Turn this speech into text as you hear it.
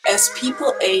as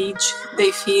people age,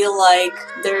 they feel like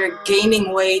they're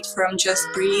gaining weight from just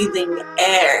breathing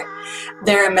air.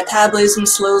 Their metabolism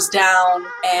slows down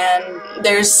and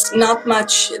there's not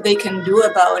much they can do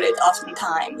about it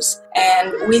oftentimes.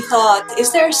 And we thought,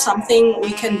 is there something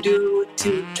we can do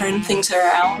to turn things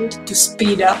around, to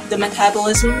speed up the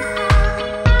metabolism?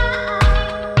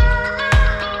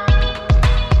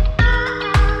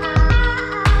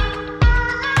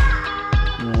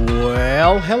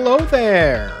 Well, hello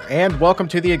there, and welcome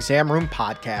to the Exam Room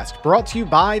Podcast, brought to you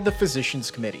by the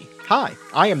Physicians Committee. Hi,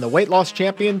 I am the weight loss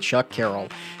champion, Chuck Carroll.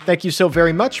 Thank you so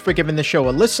very much for giving the show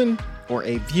a listen, or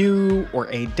a view, or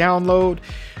a download,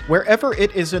 wherever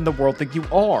it is in the world that you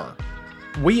are.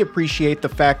 We appreciate the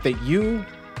fact that you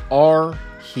are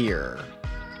here.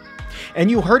 And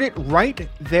you heard it right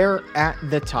there at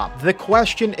the top. The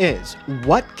question is,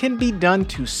 what can be done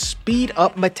to speed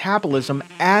up metabolism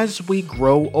as we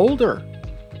grow older?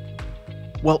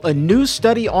 Well, a new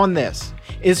study on this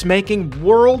is making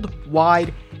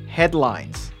worldwide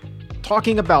headlines,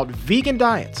 talking about vegan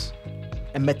diets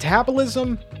and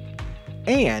metabolism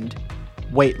and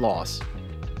weight loss.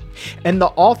 And the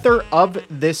author of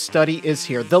this study is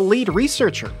here. The lead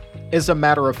researcher, as a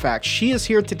matter of fact, she is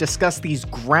here to discuss these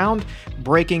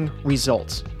groundbreaking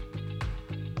results.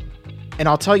 And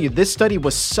I'll tell you, this study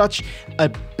was such a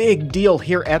big deal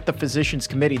here at the Physicians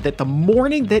Committee that the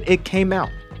morning that it came out,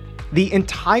 the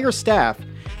entire staff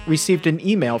received an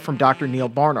email from Dr. Neil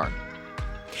Barnard.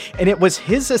 And it was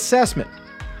his assessment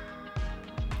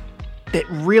that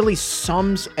really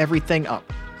sums everything up.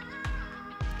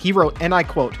 He wrote, and I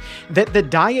quote, that the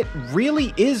diet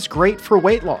really is great for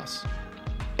weight loss.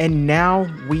 And now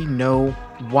we know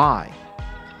why.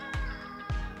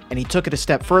 And he took it a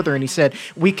step further and he said,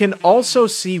 we can also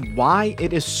see why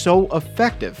it is so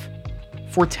effective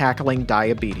for tackling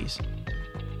diabetes.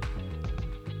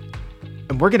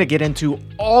 And we're going to get into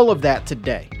all of that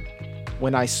today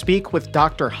when I speak with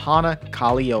Dr. Hanna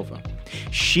Kaliova.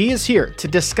 She is here to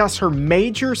discuss her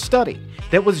major study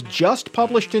that was just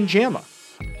published in JAMA.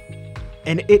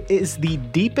 And it is the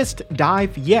deepest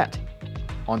dive yet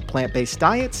on plant-based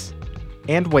diets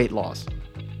and weight loss.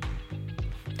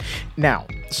 Now,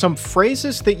 some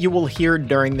phrases that you will hear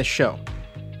during the show: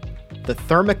 the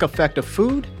thermic effect of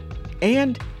food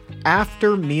and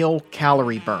after-meal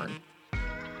calorie burn.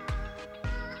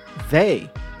 They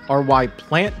are why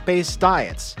plant-based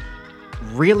diets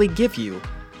really give you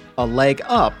a leg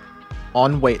up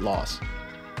on weight loss.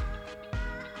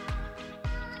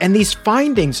 And these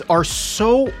findings are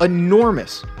so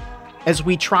enormous as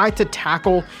we try to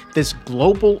tackle this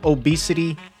global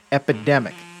obesity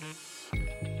epidemic.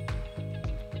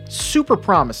 Super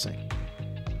promising.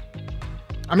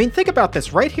 I mean, think about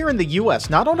this. Right here in the U.S.,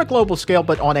 not on a global scale,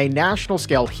 but on a national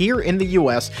scale, here in the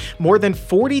U.S., more than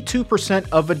 42%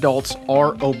 of adults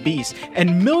are obese,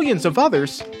 and millions of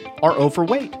others are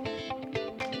overweight.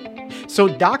 So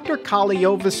Dr.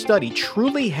 Kaliova's study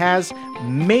truly has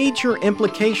major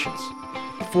implications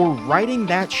for righting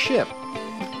that ship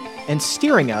and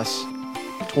steering us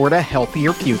toward a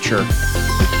healthier future.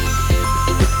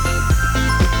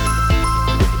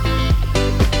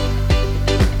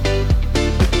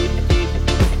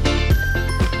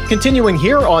 Continuing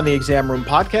here on the Exam Room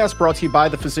Podcast, brought to you by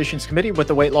the Physicians Committee with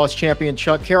the weight loss champion,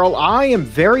 Chuck Carroll, I am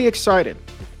very excited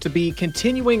to be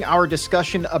continuing our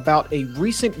discussion about a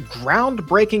recent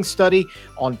groundbreaking study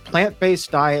on plant-based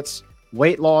diets,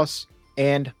 weight loss,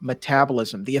 and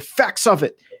metabolism, the effects of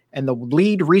it. And the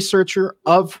lead researcher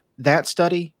of that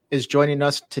study is joining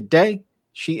us today.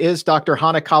 She is Dr.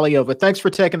 Hanna Kaliova. Thanks for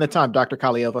taking the time, Dr.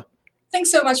 Kaliova.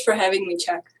 Thanks so much for having me,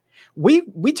 Chuck. We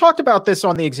talked about this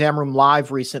on the Exam Room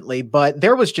Live recently, but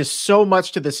there was just so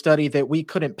much to the study that we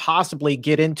couldn't possibly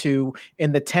get into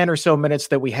in the 10 or so minutes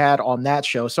that we had on that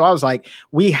show. So I was like,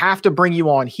 we have to bring you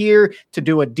on here to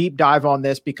do a deep dive on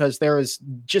this because there is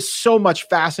just so much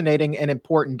fascinating and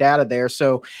important data there.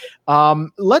 So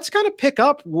let's kind of pick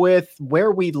up with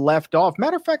where we left off.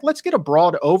 Matter of fact, let's get a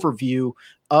broad overview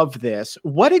of this.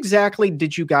 What exactly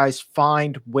did you guys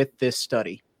find with this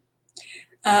study?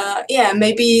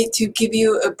 Maybe to give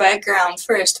you a background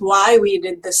first, why we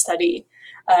did the study.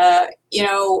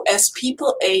 As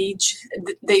people age,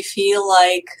 they feel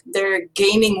like they're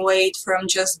gaining weight from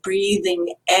just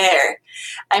breathing air.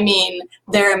 I mean,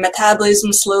 their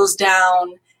metabolism slows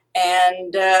down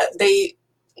and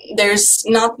there's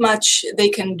not much they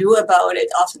can do about it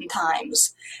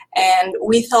oftentimes. And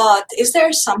we thought, is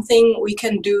there something we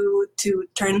can do to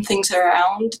turn things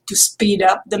around, to speed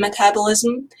up the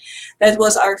metabolism? That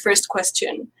was our first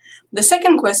question. The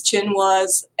second question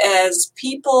was, as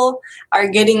people are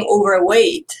getting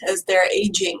overweight as they're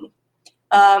aging,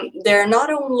 they're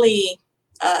not only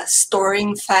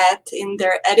storing fat in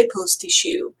their adipose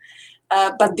tissue,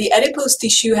 but the adipose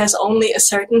tissue has only a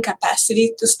certain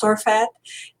capacity to store fat.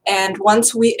 And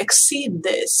once we exceed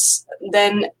this,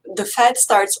 then the fat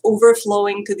starts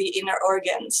overflowing to the inner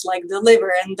organs, like the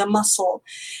liver and the muscle.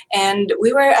 And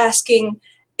we were asking,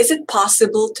 is it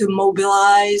possible to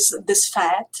mobilize this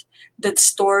fat that's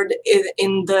stored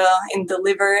in the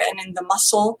liver and in the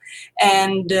muscle,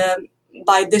 and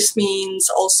by this means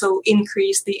also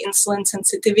increase the insulin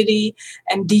sensitivity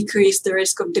and decrease the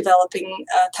risk of developing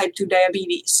type 2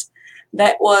 diabetes?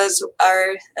 That was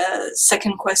our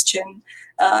second question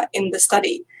in the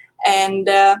study. And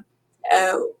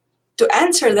to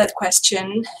answer that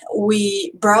question,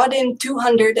 we brought in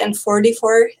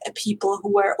 244 people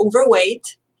who were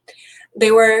overweight.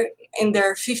 They were in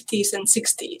their 50s and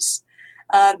 60s.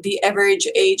 The average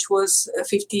age was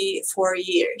 54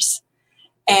 years.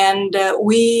 And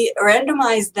we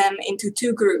randomized them into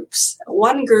two groups.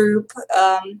 One group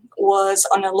was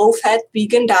on a low-fat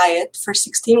vegan diet for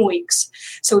 16 weeks.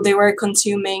 So they were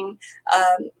consuming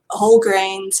whole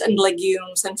grains and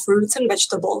legumes and fruits and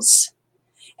vegetables,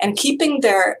 and keeping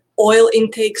their oil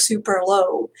intake super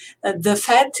low. The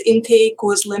fat intake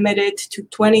was limited to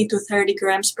 20 to 30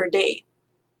 grams per day.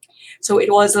 So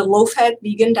it was a low-fat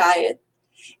vegan diet.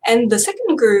 And the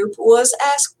second group was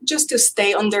asked just to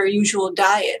stay on their usual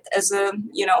diet as a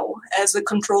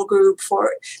control group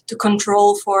to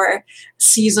control for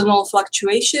seasonal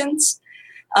fluctuations.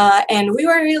 And we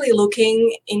were really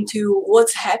looking into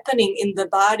what's happening in the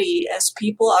body as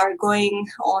people are going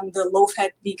on the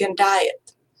low-fat vegan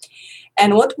diet.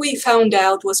 And what we found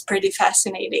out was pretty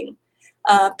fascinating.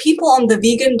 People on the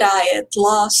vegan diet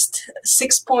lost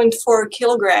 6.4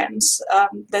 kilograms.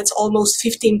 That's almost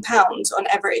 15 pounds on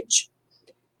average.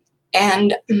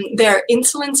 And their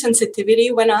insulin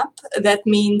sensitivity went up. That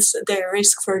means their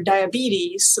risk for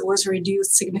diabetes was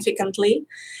reduced significantly.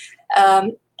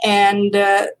 And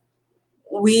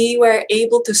we were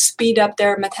able to speed up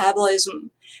their metabolism.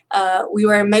 We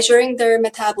were measuring their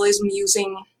metabolism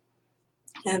using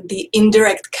the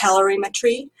indirect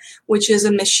calorimetry, which is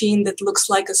a machine that looks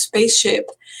like a spaceship.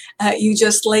 You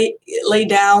just lay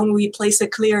down, we place a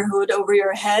clear hood over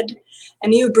your head,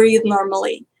 and you breathe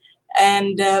normally.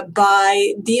 And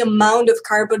by the amount of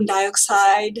carbon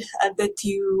dioxide that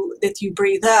you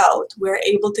breathe out, we're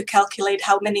able to calculate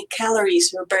how many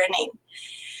calories you're burning.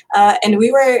 And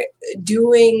we were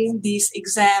doing these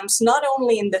exams not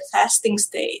only in the fasting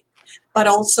state, but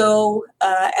also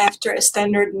after a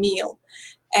standard meal.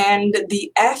 And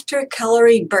the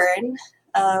after-calorie burn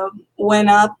went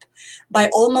up by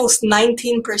almost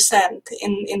 19%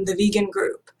 in the vegan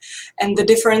group. And the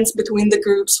difference between the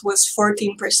groups was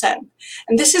 14%.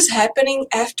 And this is happening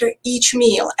after each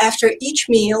meal. After each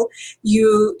meal,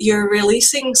 you're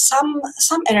releasing some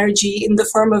energy in the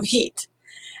form of heat.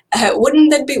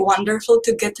 Wouldn't that be wonderful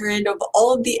to get rid of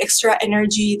all of the extra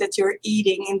energy that you're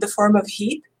eating in the form of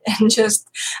heat and just,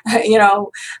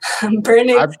 burn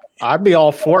it? I'd be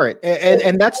all for it.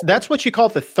 And that's what you call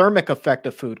the thermic effect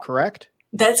of food, correct?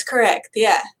 That's correct,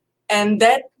 yeah. And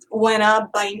that went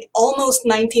up by almost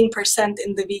 19%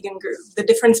 in the vegan group. The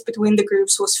difference between the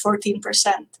groups was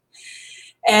 14%.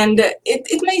 And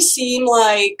it may seem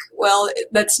like, well,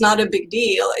 that's not a big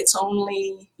deal. It's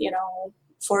only,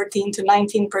 14 to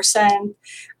 19%.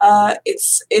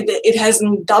 It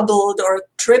hasn't doubled or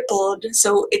tripled,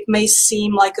 so it may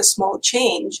seem like a small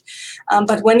change.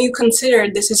 But when you consider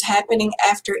this is happening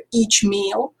after each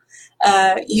meal,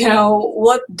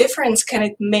 what difference can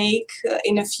it make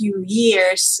in a few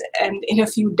years and in a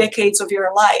few decades of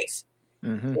your life?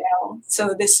 Mm-hmm.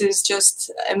 So this is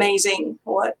just amazing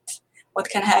what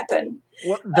can happen.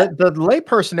 Well, the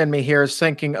layperson in me here is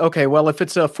thinking, okay, well, if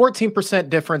it's a 14%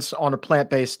 difference on a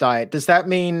plant-based diet, does that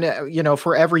mean,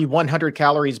 for every 100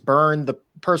 calories burned, the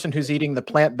person who's eating the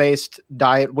plant-based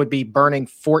diet would be burning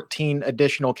 14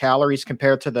 additional calories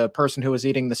compared to the person who was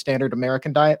eating the standard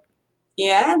American diet?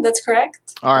 Yeah, that's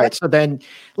correct. All right. So then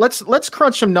let's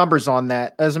crunch some numbers on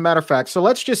that, as a matter of fact. So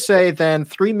let's just say then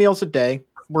 3 meals a day.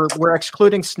 We're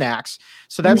excluding snacks.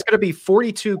 So that's going to be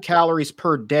 42 calories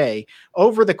per day.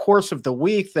 Over the course of the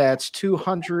week, that's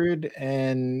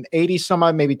 280 some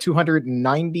odd, maybe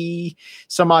 290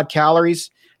 some odd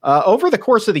calories. Over the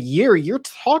course of the year, you're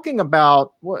talking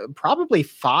about probably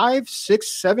 5,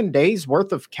 6, 7 days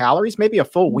worth of calories, maybe a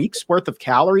full week's worth of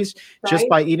calories, right, just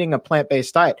by eating a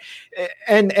plant-based diet.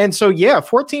 And so, yeah,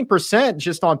 14%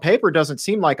 just on paper doesn't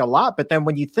seem like a lot. But then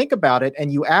when you think about it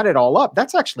and you add it all up,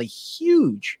 that's actually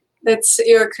huge. That's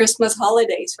your Christmas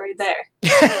holidays right there.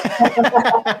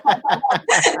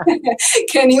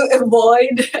 Can you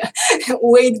avoid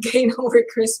weight gain over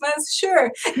Christmas?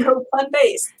 Sure, go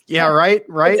plant-based. Yeah, right.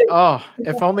 Oh,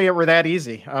 if only it were that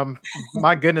easy.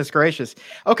 My goodness gracious.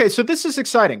 Okay, so this is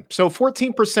exciting. So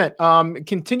 14%.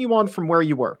 Continue on from where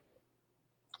you were.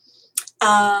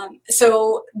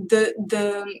 So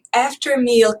the after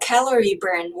meal calorie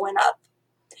burn went up,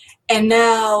 and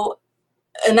now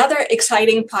another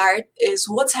exciting part is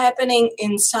what's happening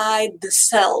inside the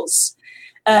cells.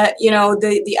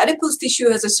 The adipose tissue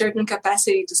has a certain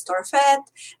capacity to store fat.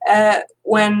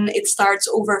 When it starts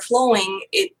overflowing,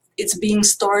 it's being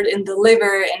stored in the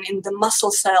liver and in the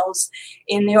muscle cells,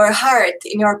 in your heart,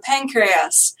 in your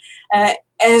pancreas,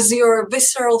 as your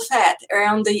visceral fat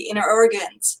around the inner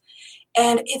organs.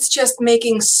 And it's just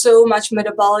making so much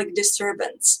metabolic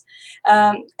disturbance.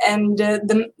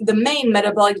 The main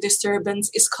metabolic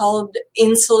disturbance is called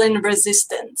insulin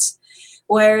resistance,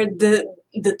 where the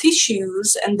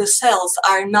tissues and the cells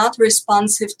are not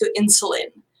responsive to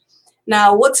insulin.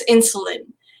 Now, what's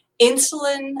insulin?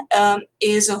 Insulin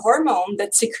is a hormone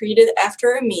that's secreted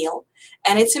after a meal,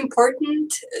 and it's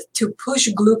important to push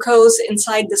glucose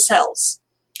inside the cells.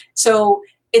 So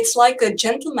it's like a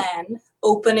gentleman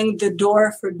opening the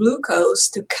door for glucose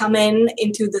to come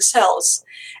into the cells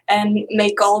and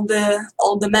make all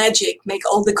the magic, make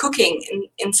all the cooking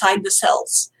inside the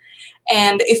cells.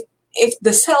 And if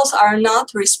the cells are not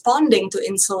responding to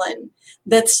insulin,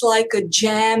 that's like a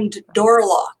jammed door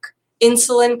lock.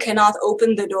 Insulin cannot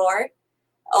open the door.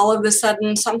 All of a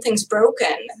sudden, something's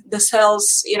broken. The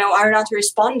cells, are not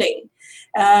responding.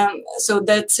 So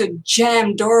that's a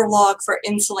jammed door lock for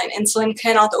insulin. Insulin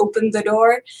cannot open the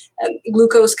door.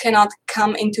 Glucose cannot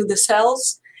come into the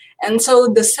cells. And so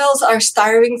the cells are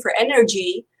starving for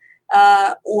energy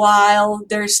while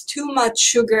there's too much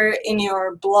sugar in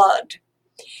your blood.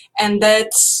 And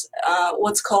that's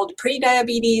what's called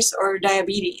prediabetes or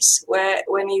diabetes,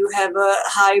 when you have a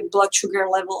high blood sugar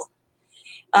level.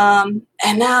 And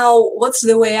now, what's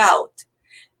the way out?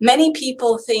 Many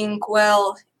people think,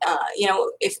 well,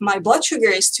 if my blood sugar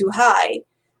is too high,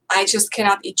 I just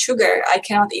cannot eat sugar. I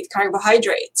cannot eat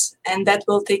carbohydrates, and that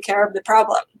will take care of the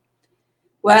problem.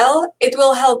 Well, it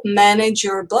will help manage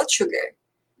your blood sugar,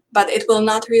 but it will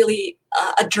not really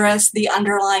address the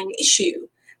underlying issue.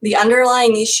 The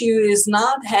underlying issue is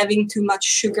not having too much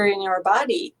sugar in your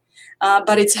body,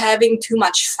 but it's having too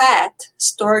much fat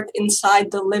stored inside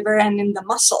the liver and in the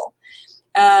muscle.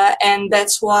 And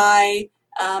that's why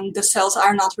the cells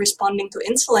are not responding to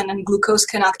insulin and glucose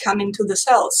cannot come into the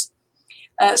cells.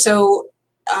 So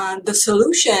the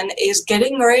solution is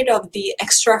getting rid of the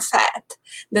extra fat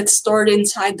that's stored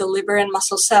inside the liver and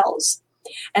muscle cells.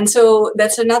 And so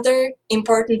that's another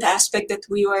important aspect that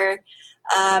we were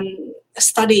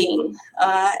studying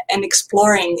and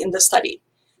exploring in the study.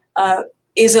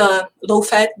 Is a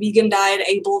low-fat vegan diet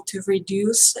able to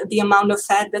reduce the amount of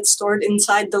fat that's stored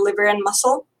inside the liver and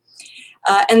muscle?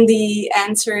 And the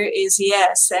answer is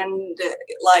yes, and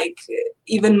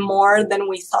even more than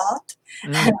we thought.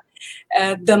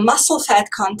 The muscle fat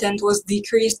content was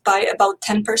decreased by about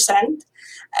 10%,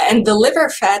 and the liver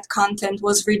fat content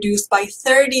was reduced by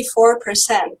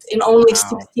 34% in only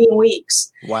 16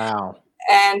 weeks. Wow.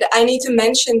 And I need to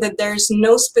mention that there's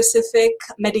no specific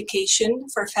medication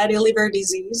for fatty liver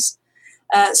disease.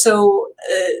 So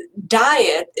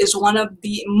diet is one of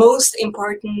the most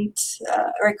important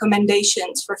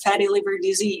recommendations for fatty liver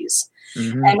disease.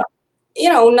 Mm-hmm. And,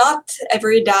 not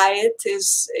every diet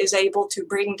is able to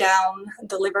bring down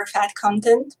the liver fat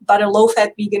content, but a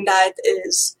low-fat vegan diet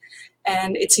is,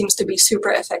 and it seems to be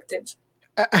super effective.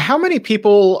 How many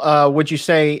people would you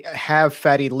say have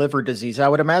fatty liver disease? I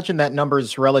would imagine that number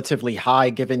is relatively high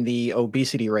given the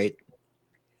obesity rate.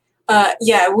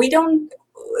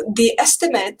 The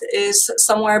estimate is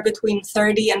somewhere between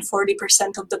 30 and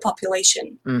 40% of the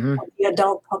population, mm-hmm. of the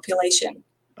adult population.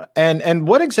 And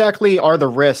what exactly are the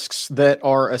risks that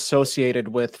are associated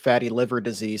with fatty liver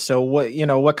disease? So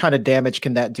what kind of damage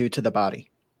can that do to the body?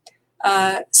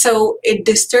 So it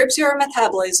disturbs your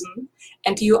metabolism,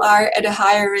 and you are at a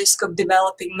higher risk of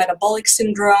developing metabolic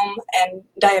syndrome and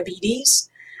diabetes.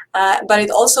 But it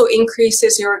also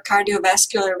increases your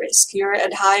cardiovascular risk. You're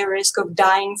at higher risk of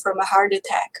dying from a heart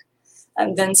attack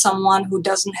than someone who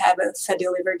doesn't have a fatty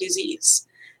liver disease.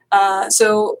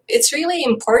 So it's really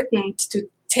important to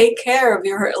take care of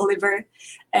your liver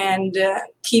and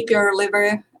keep your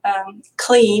liver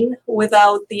clean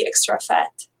without the extra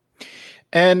fat.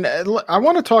 And I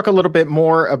want to talk a little bit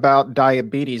more about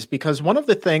diabetes because one of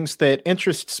the things that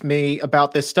interests me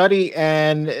about this study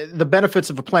and the benefits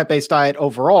of a plant-based diet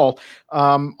overall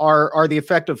are the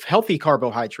effect of healthy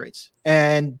carbohydrates.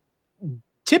 And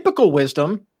typical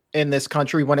wisdom in this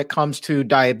country when it comes to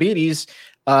diabetes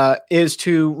is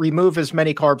to remove as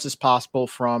many carbs as possible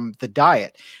from the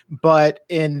diet. But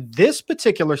in this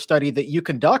particular study that you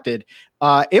conducted,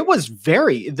 it was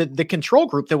the control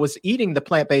group that was eating the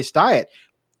plant-based diet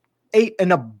ate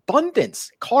an abundance,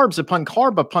 carbs upon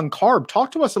carb upon carb. Talk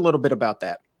to us a little bit about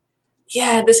that.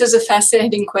 Yeah, this is a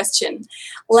fascinating question.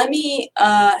 Let me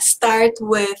start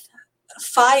with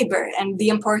fiber and the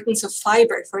importance of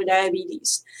fiber for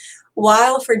diabetes.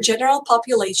 While for general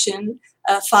population,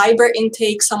 fiber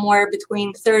intake somewhere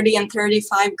between 30 and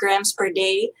 35 grams per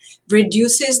day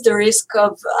reduces the risk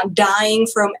of dying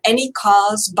from any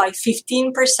cause by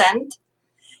 15%.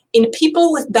 In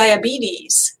people with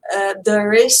diabetes, the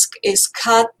risk is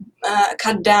cut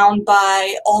down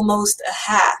by almost a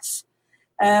half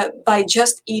by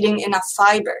just eating enough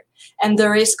fiber. And the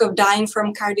risk of dying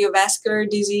from cardiovascular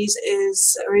disease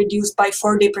is reduced by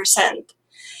 40%.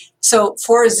 So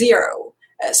 40.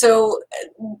 So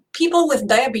people with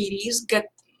diabetes get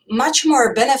much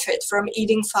more benefit from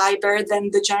eating fiber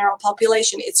than the general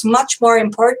population. It's much more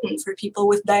important for people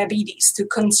with diabetes to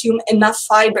consume enough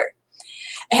fiber.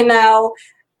 And now,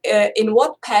 in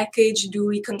what package do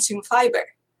we consume fiber?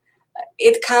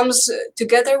 It comes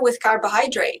together with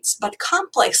carbohydrates, but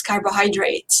complex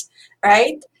carbohydrates,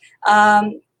 right?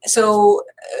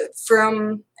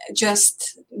 From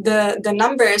just the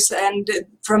numbers and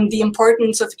from the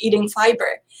importance of eating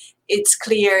fiber, it's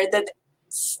clear that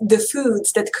the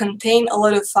foods that contain a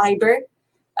lot of fiber,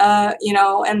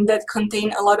 and that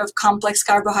contain a lot of complex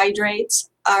carbohydrates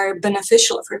are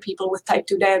beneficial for people with type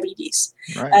 2 diabetes.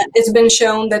 Right. It's been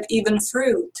shown that even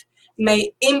fruit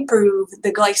may improve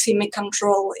the glycemic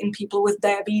control in people with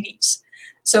diabetes.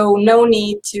 So no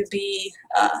need to be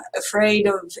afraid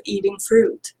of eating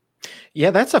fruit. Yeah,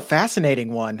 that's a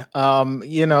fascinating one.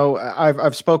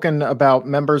 I've spoken about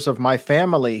members of my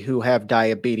family who have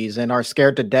diabetes and are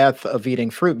scared to death of eating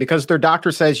fruit because their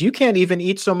doctor says you can't even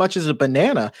eat so much as a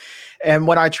banana. And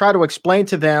when I try to explain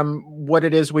to them what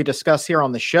it is we discuss here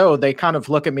on the show, they kind of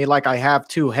look at me like I have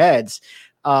two heads.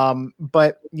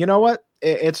 But you know what?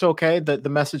 It's okay. The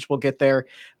message will get there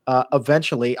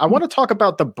eventually. I want to talk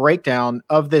about the breakdown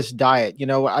of this diet.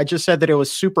 I just said that it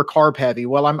was super carb heavy.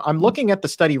 Well, I'm looking at the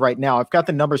study right now. I've got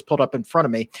the numbers pulled up in front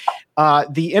of me.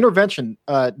 The intervention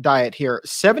diet here,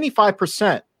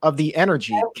 75% of the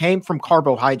energy came from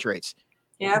carbohydrates.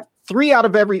 Yeah.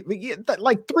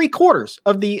 Like 3/4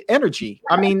 of the energy.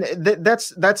 I mean,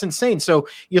 that's insane. So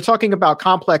you're talking about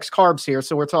complex carbs here.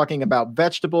 So we're talking about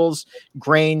vegetables,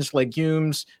 grains,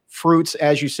 legumes, fruits,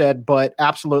 as you said, but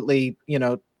absolutely,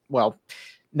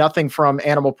 nothing from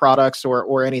animal products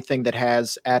or anything that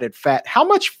has added fat. How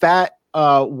much fat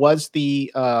was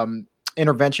the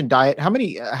intervention diet?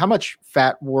 How much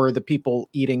fat were the people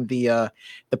eating the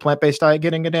plant-based diet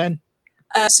getting it in?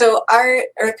 So our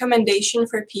recommendation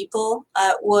for people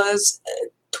was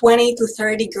 20 to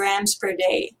 30 grams per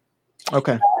day.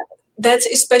 Okay. That's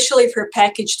especially for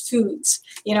packaged foods.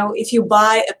 If you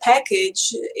buy a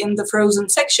package in the frozen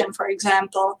section, for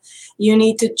example, you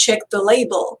need to check the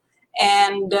label.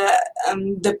 And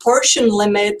the portion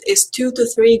limit is 2 to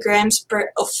 3 grams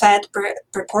of fat per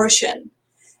portion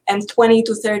and 20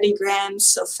 to 30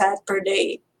 grams of fat per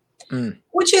day.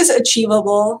 Which is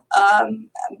achievable,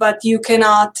 but you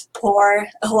cannot pour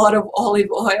a lot of olive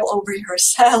oil over your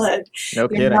salad. No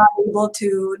kidding. You're not able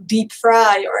to deep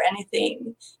fry or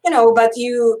anything, but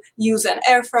you use an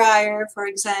air fryer, for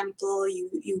example,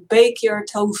 you bake your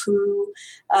tofu,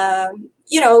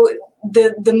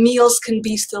 the meals can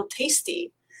be still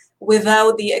tasty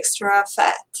without the extra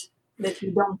fat that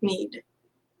you don't need.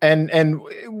 And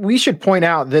we should point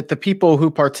out that the people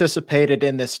who participated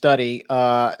in this study,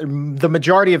 the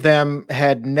majority of them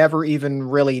had never even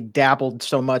really dabbled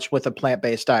so much with a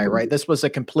plant-based diet, right? This was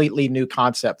a completely new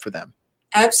concept for them.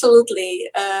 Absolutely.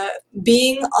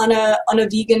 Being on a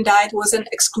vegan diet was an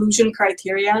exclusion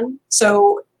criterion.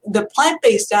 So the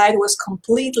plant-based diet was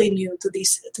completely new to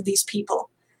these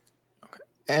people.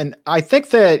 And I think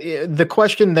that the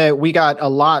question that we got a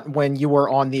lot when you were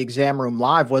on the exam room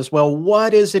live was, well,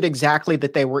 what is it exactly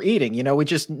that they were eating? We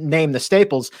just named the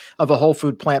staples of a whole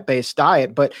food plant-based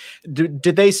diet, but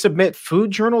did they submit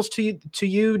food journals to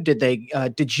you?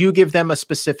 Did you give them a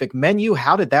specific menu?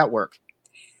 How did that work?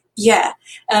 Yeah,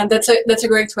 that's a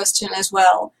great question as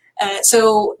well.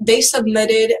 So they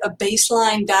submitted a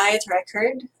baseline diet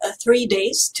record, 3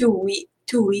 days, 2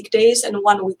 weekdays and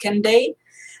 1 weekend day.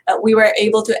 we were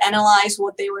able to analyze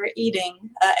what they were eating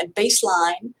at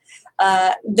baseline.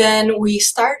 Then we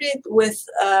started with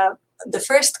the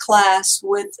first class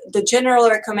with the general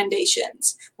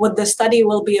recommendations, what the study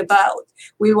will be about.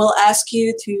 We will ask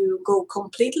you to go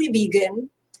completely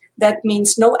vegan. That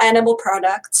means no animal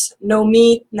products, no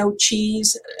meat, no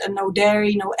cheese, no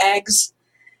dairy, no eggs.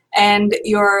 And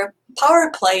your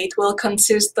power plate will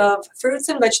consist of fruits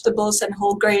and vegetables and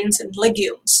whole grains and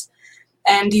legumes.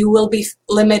 And you will be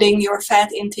limiting your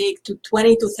fat intake to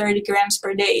 20 to 30 grams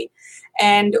per day.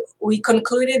 And we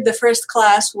concluded the first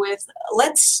class with,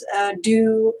 let's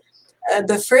do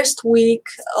the first week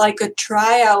like a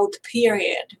tryout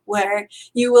period where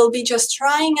you will be just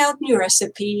trying out new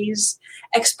recipes,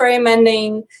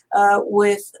 experimenting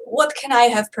with what can I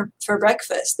have for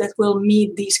breakfast that will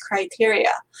meet these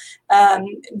criteria.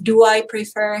 Do I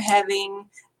prefer having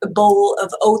a bowl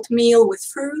of oatmeal with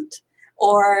fruit?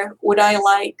 Or would I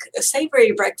like a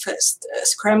savory breakfast, a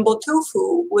scrambled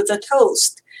tofu with a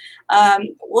toast?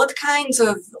 What kinds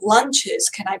of lunches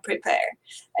can I prepare?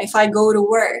 If I go to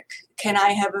work, can I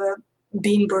have a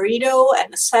bean burrito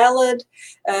and a salad?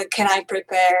 Can I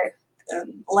prepare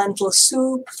lentil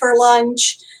soup for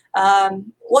lunch?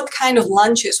 What kind of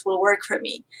lunches will work for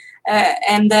me?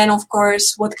 And then, of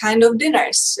course, what kind of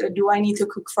dinners do I need to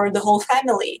cook for the whole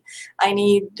family? I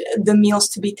need the meals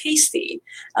to be tasty.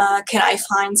 Can I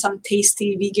find some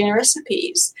tasty vegan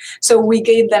recipes? So we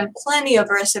gave them plenty of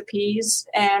recipes,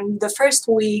 and the first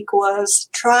week was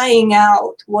trying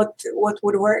out what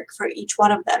would work for each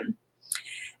one of them.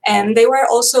 And they were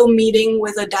also meeting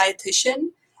with a dietitian.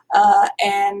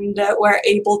 And were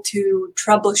able to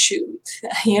troubleshoot.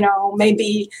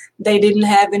 Maybe they didn't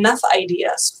have enough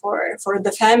ideas for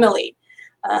the family.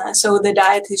 So the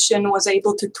dietitian was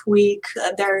able to tweak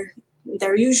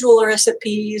their usual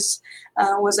recipes,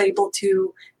 was able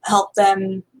to help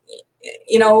them.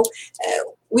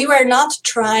 We were not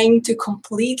trying to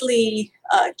completely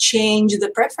change the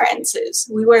preferences.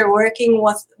 We were working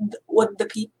with what the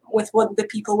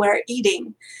people were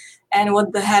eating and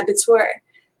what the habits were.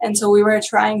 And so we were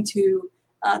trying to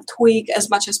tweak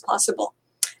as much as possible.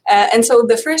 And so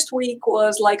the first week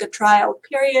was like a trial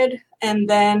period. And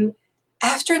then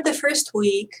after the first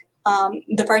week,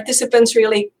 the participants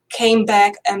really came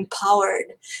back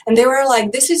empowered. And they were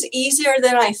like, this is easier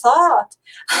than I thought.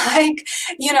 I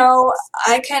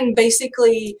can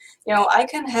basically, I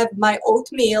can have my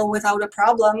oatmeal without a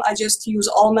problem. I just use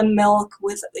almond milk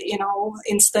with,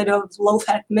 instead of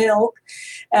low-fat milk.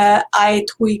 I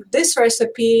tweak this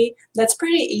recipe. That's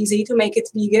pretty easy to make it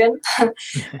vegan.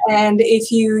 And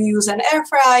if you use an air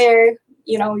fryer,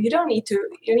 you don't need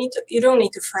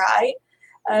to fry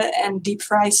and deep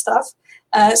fry stuff.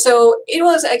 So it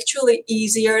was actually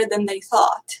easier than they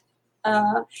thought.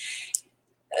 The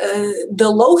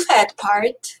low-fat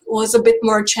part was a bit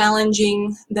more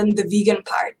challenging than the vegan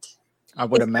part. I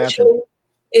would imagine.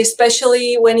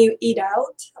 Especially when you eat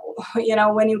out,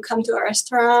 when you come to a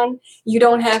restaurant, you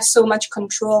don't have so much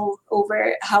control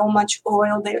over how much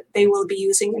oil they will be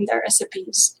using in their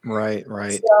recipes. Right.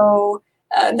 So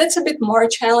that's a bit more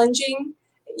challenging.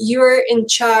 You're in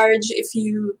charge if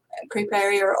you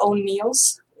prepare your own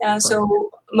meals. So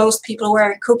most people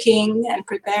were cooking and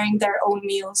preparing their own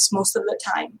meals most of the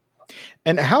time.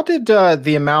 And how did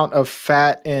the amount of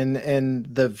fat in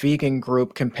the vegan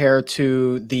group compare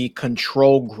to the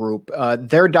control group?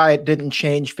 Their diet didn't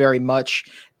change very much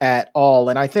at all.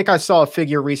 And I think I saw a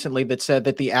figure recently that said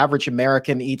that the average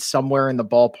American eats somewhere in the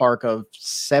ballpark of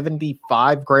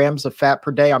 75 grams of fat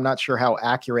per day. I'm not sure how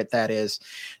accurate that is,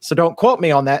 so don't quote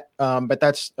me on that. But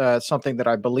that's something that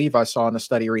I believe I saw in a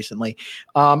study recently.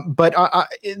 But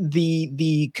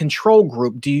the control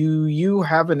group, do you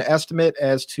have an estimate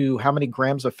as to how many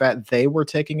grams of fat they were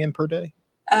taking in per day?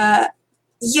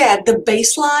 Yeah, the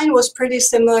baseline was pretty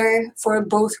similar for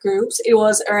both groups. It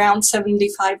was around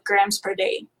 75 grams per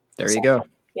day. There you go.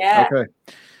 Yeah.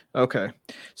 Okay.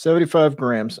 75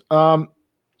 grams.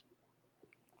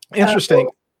 Interesting.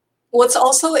 What's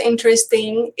also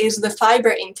interesting is the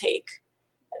fiber intake.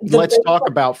 Let's talk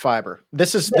about fiber.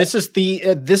 This is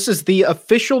the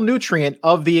official nutrient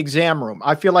of the exam room.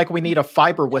 I feel like we need a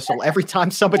fiber whistle every time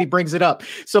somebody brings it up.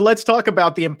 So let's talk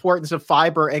about the importance of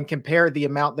fiber and compare the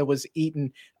amount that was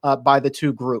eaten by the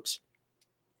two groups.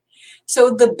 So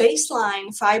the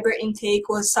baseline fiber intake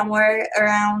was somewhere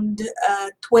around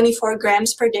 24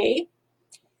 grams per day.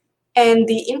 And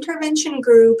the intervention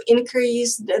group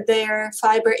increased their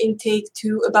fiber intake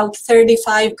to about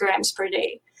 35 grams per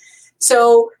day.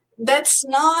 So that's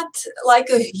not like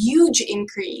a huge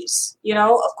increase,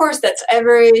 Of course, that's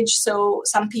average. So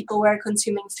some people were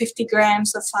consuming 50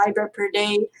 grams of fiber per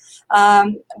day.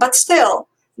 But still,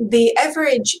 the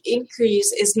average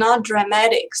increase is not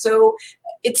dramatic. So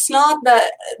it's not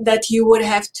that you would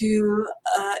have to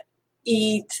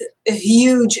eat a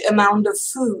huge amount of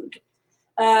food.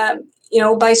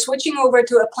 By switching over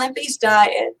to a plant-based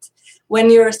diet, when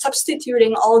you're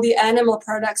substituting all the animal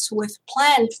products with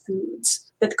plant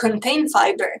foods that contain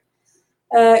fiber,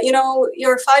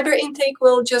 your fiber intake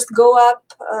will just go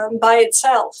up by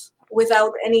itself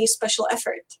without any special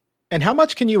effort. And how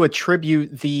much can you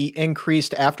attribute the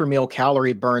increased after-meal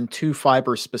calorie burn to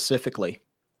fiber specifically?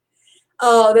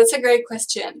 Oh, that's a great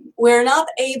question. We're not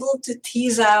able to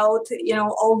tease out,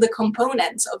 all the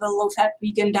components of a low-fat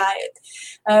vegan diet.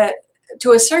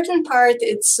 To a certain part,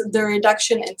 it's the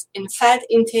reduction in fat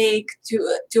intake.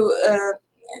 To a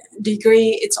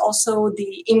degree, it's also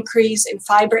the increase in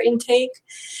fiber intake.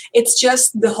 It's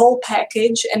just the whole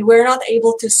package, and we're not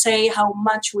able to say how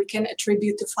much we can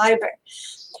attribute to fiber.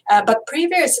 But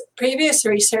previous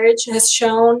research has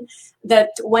shown that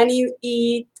when you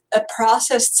eat a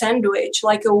processed sandwich,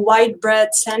 like a white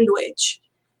bread sandwich,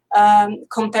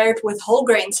 compared with whole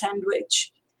grain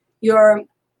sandwich, your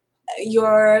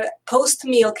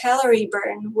post-meal calorie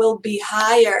burn will be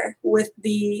higher with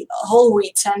the whole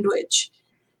wheat sandwich.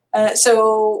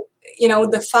 So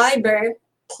the fiber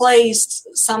plays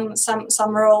some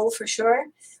role for sure.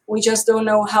 We just don't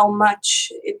know how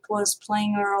much it was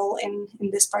playing a role in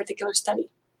this particular study.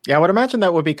 Yeah, I would imagine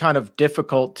that would be kind of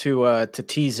difficult to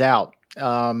tease out.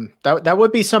 That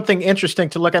would be something interesting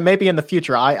to look at maybe in the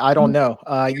future. I don't know.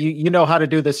 You know how to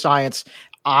do this science.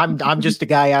 I'm just a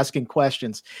guy asking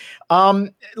questions.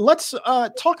 Let's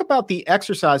talk about the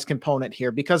exercise component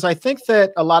here, because I think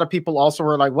that a lot of people also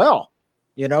were like, well,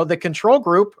 the control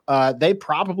group, they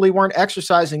probably weren't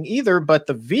exercising either, but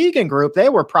the vegan group, they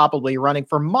were probably running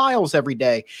for miles every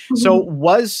day. Mm-hmm. So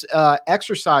was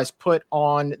exercise put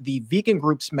on the vegan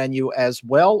group's menu as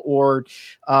well, or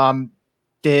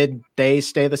did they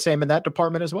stay the same in that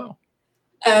department as well?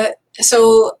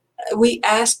 So we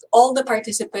asked all the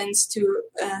participants to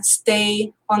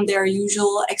stay on their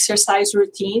usual exercise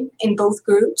routine in both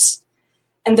groups,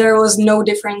 and there was no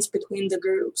difference between the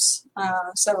groups.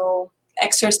 So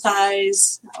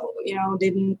exercise,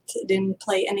 didn't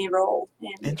play any role.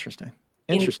 Interesting.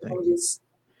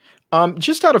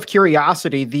 Just out of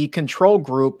curiosity, the control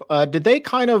group, did they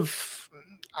kind of,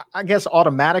 I guess,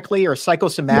 automatically or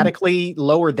psychosomatically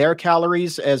lower their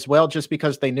calories as well, just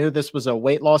because they knew this was a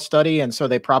weight loss study, and so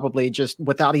they probably just,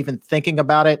 without even thinking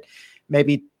about it,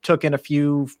 maybe took in a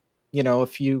few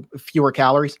fewer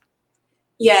calories?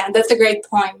 Yeah, that's a great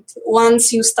point.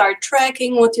 Once you start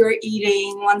tracking what you're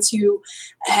eating, once you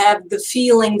have the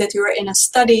feeling that you're in a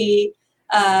study,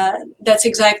 that's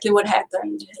exactly what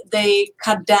happened. They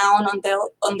cut down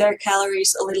on their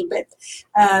calories a little bit.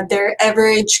 Their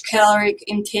average caloric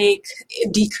intake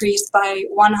decreased by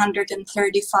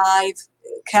 135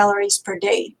 calories per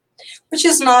day, which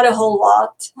is not a whole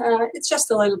lot. It's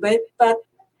just a little bit, but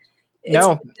it's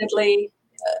definitely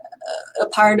a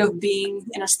part of being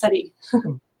in a study.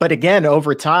 But again,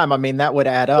 over time, I mean, that would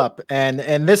add up. And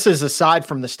this is aside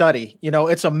from the study.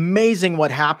 It's amazing what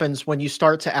happens when you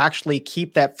start to actually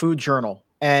keep that food journal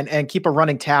and keep a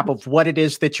running tab of what it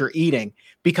is that you're eating.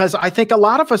 Because I think a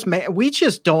lot of us, we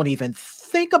just don't even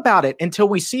think about it until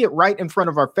we see it right in front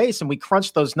of our face and we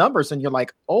crunch those numbers and you're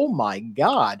like, oh my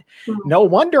God, no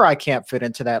wonder I can't fit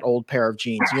into that old pair of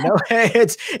jeans.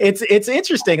 It's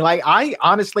interesting. Like, I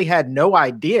honestly had no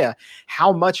idea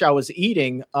how much I was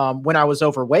eating when I was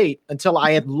overweight until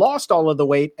I had lost all of the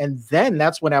weight. And then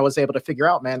that's when I was able to figure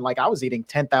out, man, like I was eating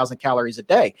 10,000 calories a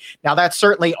day. Now that's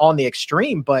certainly on the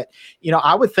extreme, but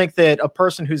I would think that a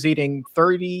person who's eating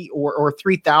 30 or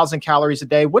 3,000 calories a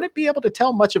day wouldn't be able to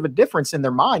tell much of a difference in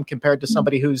their mind compared to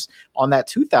somebody who's on that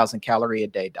 2,000 calorie a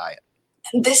day diet.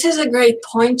 This is a great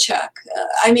point, Chuck.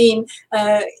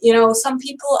 Some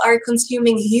people are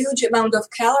consuming huge amount of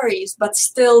calories, but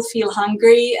still feel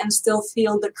hungry and still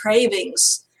feel the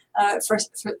cravings for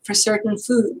certain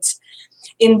foods.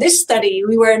 In this study,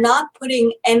 we were not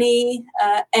putting any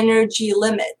energy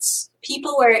limits.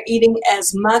 People were eating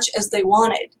as much as they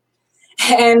wanted.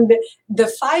 And the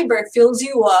fiber fills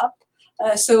you up.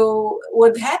 So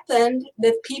what happened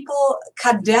that people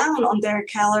cut down on their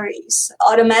calories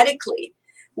automatically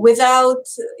without,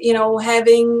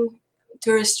 having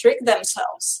to restrict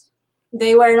themselves.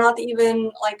 They were not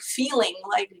even feeling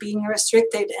like being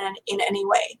restricted in any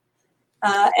way.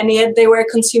 And yet they were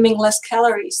consuming less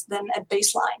calories than at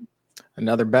baseline.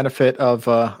 Another benefit of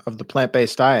the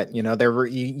plant-based diet,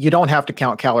 you don't have to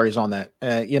count calories on that.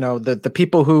 The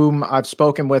people whom I've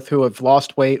spoken with who have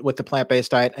lost weight with the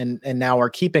plant-based diet and now are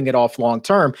keeping it off long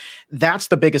term, that's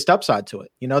the biggest upside to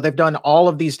it. They've done all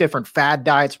of these different fad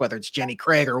diets, whether it's Jenny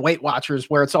Craig or Weight Watchers,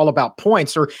 where it's all about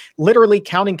points or literally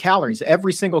counting calories,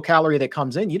 every single calorie that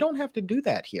comes in. You don't have to do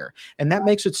that here, and that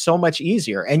makes it so much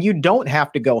easier. And you don't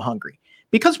have to go hungry.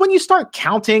 Because when you start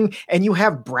counting and you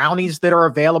have brownies that are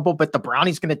available, but the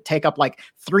brownie's going to take up like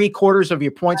 3/4 of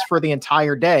your points for the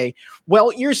entire day,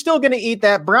 well, you're still going to eat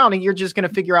that brownie. You're just going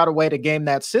to figure out a way to game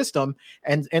that system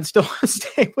and still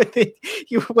stay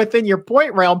within your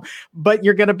point realm, but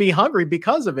you're going to be hungry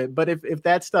because of it. But if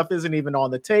that stuff isn't even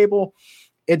on the table,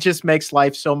 it just makes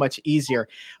life so much easier.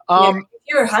 If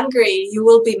you're hungry, you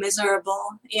will be miserable,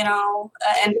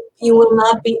 and you will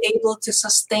not be able to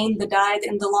sustain the diet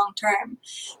in the long term.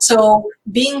 So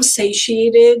being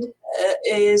satiated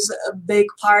is a big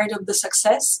part of the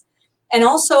success, and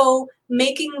also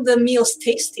making the meals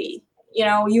tasty.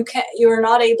 You're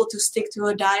not able to stick to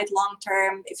a diet long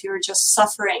term if you're just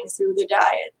suffering through the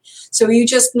diet. So you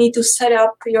just need to set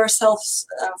up yourself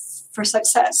for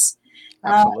success.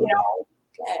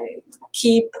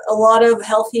 Keep a lot of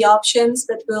healthy options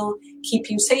that will keep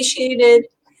you satiated.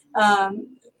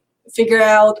 Figure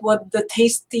out what the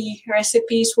tasty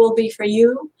recipes will be for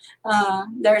you.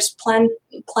 There's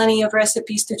plenty of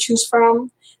recipes to choose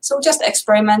from. So just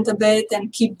experiment a bit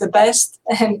and keep the best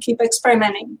and keep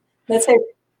experimenting. That's it.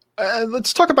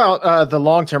 Let's talk about the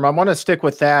long term. I want to stick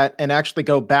with that and actually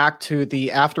go back to the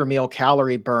after meal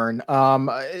calorie burn.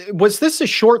 Was this a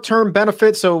short term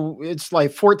benefit? So it's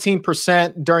like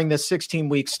 14% during this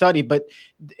 16-week study. But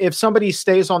if somebody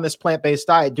stays on this plant-based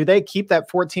diet, do they keep that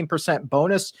 14%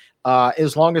 bonus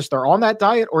as long as they're on that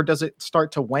diet, or does it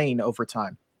start to wane over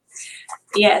time?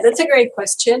 Yeah, that's a great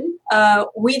question.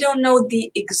 We don't know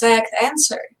the exact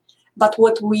answer, but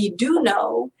what we do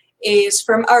know is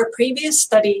from our previous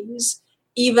studies,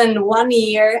 even 1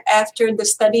 year after the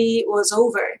study was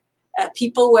over,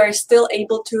 people were still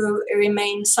able to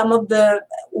remain some of the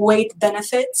weight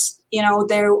benefits.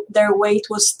 Their weight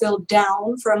was still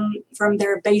down from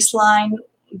their baseline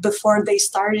before they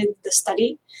started the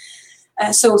study.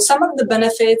 So some of the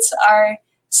benefits are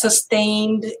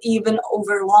sustained even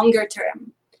over longer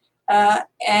term.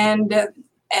 And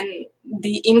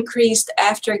the increased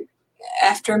after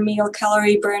meal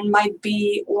calorie burn might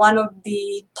be one of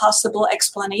the possible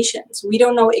explanations. We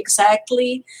don't know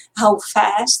exactly how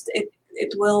fast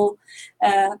it will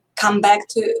come back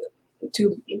to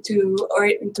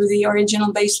the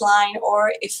original baseline,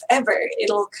 or if ever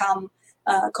it'll come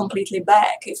completely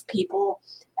back if people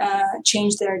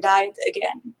change their diet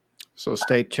again. So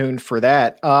stay tuned for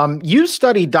that. You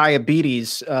study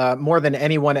diabetes more than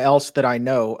anyone else that I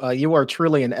know. You are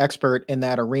truly an expert in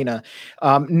that arena.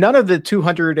 None of the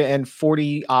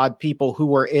 240 odd people who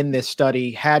were in this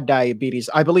study had diabetes.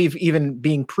 I believe even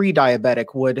being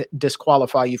pre-diabetic would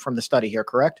disqualify you from the study here,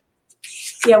 correct?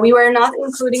 Yeah, we were not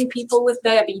including people with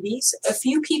diabetes. A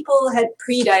few people had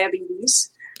pre-diabetes.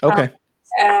 Okay.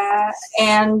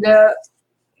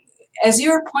 As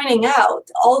you're pointing out,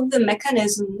 all the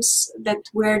mechanisms that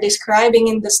we're describing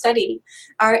in the study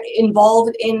are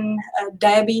involved in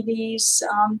diabetes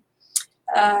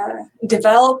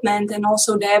development and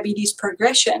also diabetes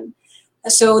progression.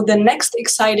 So the next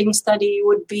exciting study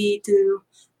would be to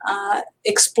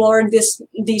explore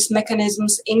these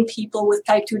mechanisms in people with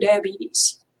type 2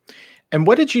 diabetes. And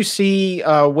what did you see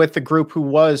with the group who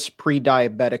was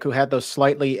pre-diabetic, who had those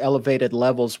slightly elevated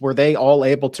levels? Were they all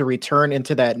able to return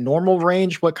into that normal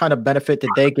range? What kind of benefit did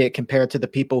they get compared to the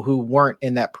people who weren't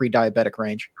in that pre-diabetic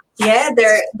range? Yeah,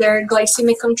 their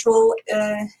glycemic control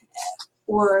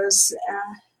was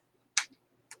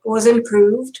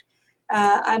improved.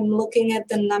 I'm looking at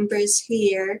the numbers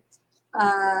here.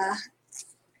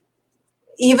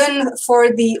 Even for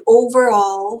the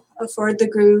overall, for the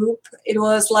group, it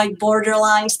was like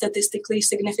borderline statistically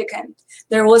significant.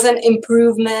 There was an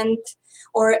improvement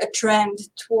or a trend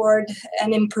toward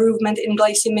an improvement in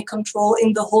glycemic control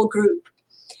in the whole group.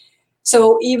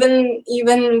 So even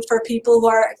for people who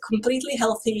are completely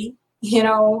healthy,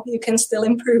 you can still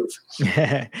improve.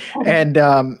 And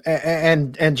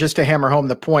just to hammer home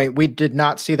the point, we did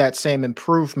not see that same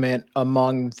improvement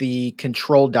among the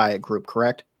control diet group,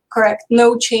 correct? Correct.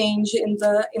 No change in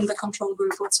the control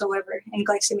group whatsoever in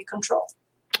glycemic control.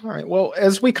 All right. Well,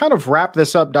 as we kind of wrap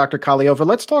this up, Dr. Kaliova,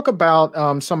 let's talk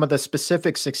about some of the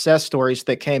specific success stories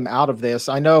that came out of this.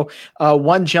 I know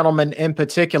one gentleman in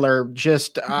particular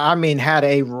had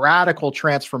a radical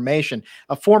transformation,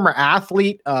 a former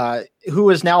athlete who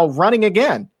is now running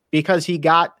again because he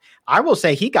got I will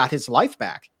say he got his life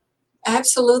back.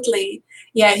 Absolutely.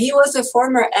 Yeah, he was a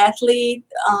former athlete,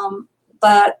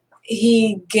 but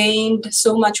he gained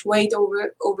so much weight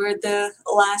over the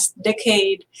last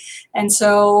decade. And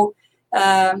so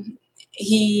um,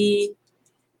 he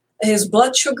his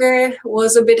blood sugar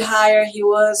was a bit higher. He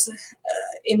was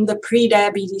in the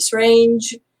pre-diabetes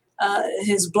range.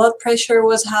 His blood pressure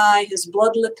was high. His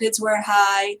blood lipids were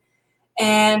high.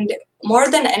 And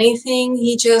more than anything,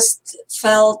 he just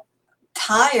felt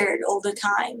tired all the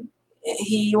time.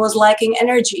 He was lacking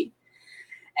energy.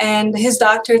 And his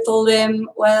doctor told him,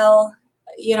 well,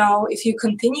 if you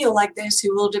continue like this,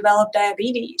 you will develop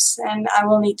diabetes, and I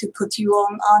will need to put you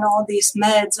on all these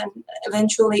meds and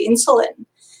eventually insulin.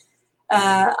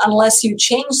 Unless you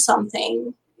change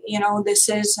something, this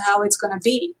is how it's going to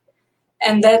be.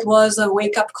 And that was a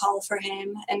wake-up call for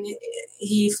him. And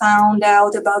he found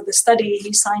out about the study.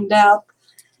 He signed up.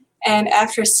 And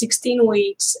after 16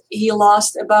 weeks, he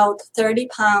lost about 30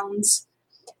 pounds.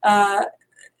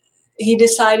 He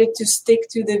decided to stick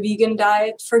to the vegan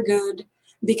diet for good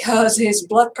because his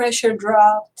blood pressure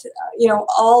dropped.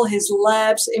 All his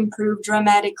labs improved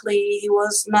dramatically. He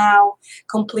was now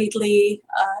completely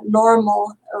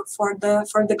normal for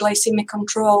the glycemic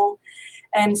control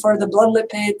and for the blood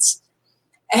lipids.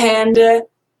 And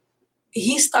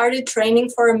he started training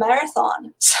for a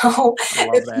marathon. So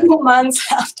a few months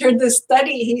after the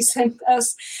study, he sent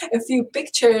us a few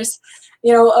pictures,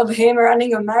 of him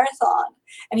running a marathon.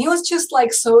 And he was just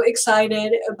so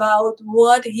excited about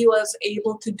what he was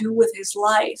able to do with his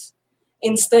life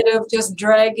instead of just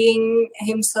dragging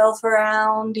himself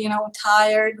around,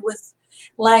 tired with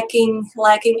lacking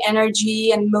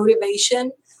energy and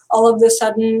motivation. All of a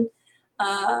sudden,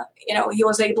 he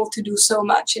was able to do so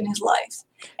much in his life.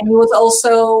 And he was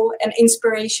also an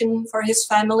inspiration for his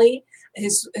family.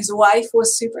 His wife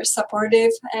was super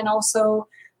supportive, and also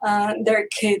their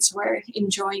kids were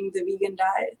enjoying the vegan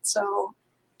diet. So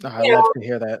I love to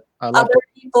hear that. Other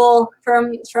people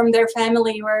from their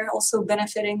family were also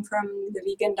benefiting from the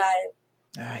vegan diet.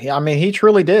 Yeah, I mean, he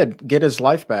truly did get his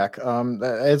life back.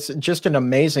 It's just an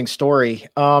amazing story.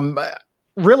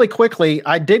 Really quickly,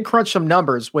 I did crunch some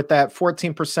numbers with that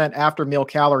 14% after meal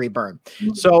calorie burn.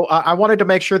 Mm-hmm. So I wanted to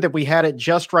make sure that we had it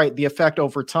just right, the effect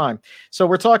over time. So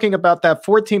we're talking about that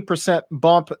 14%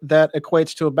 bump that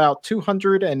equates to about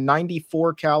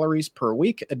 294 calories per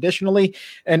week additionally.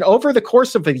 And over the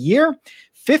course of a year,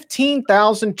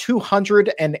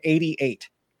 15,288.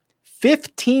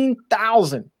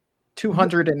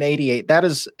 15,288. That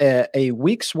is a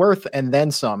week's worth and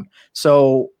then some.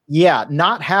 So yeah,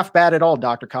 not half bad at all,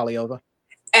 Dr. Kaliova.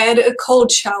 Add a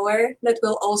cold shower that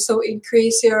will also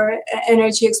increase your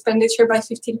energy expenditure by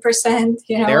 15%.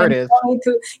 There it is.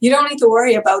 You don't need to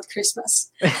worry about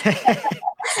Christmas.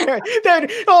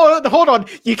 Hold on.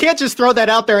 You can't just throw that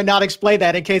out there and not explain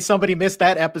that in case somebody missed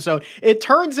that episode. It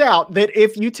turns out that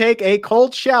if you take a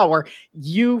cold shower,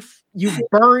 you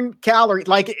burn calories.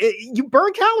 You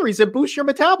burn calories. It boosts your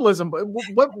metabolism.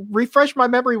 Refresh my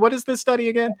memory. What is this study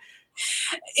again?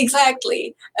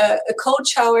 Exactly. A cold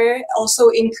shower also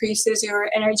increases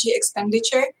your energy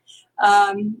expenditure,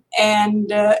 and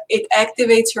it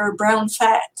activates your brown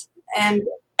fat and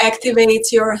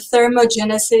activates your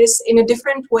thermogenesis in a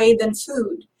different way than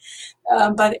food.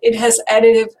 But it has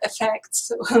additive effects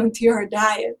to your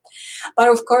diet. But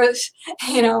of course,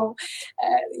 you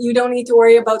don't need to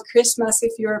worry about Christmas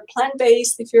if you're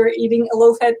plant-based, if you're eating a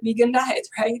low-fat vegan diet,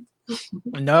 right?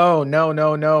 No.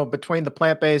 Between the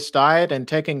plant-based diet and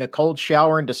taking a cold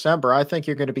shower in December, I think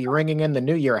you're going to be ringing in the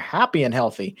new year happy and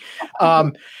healthy.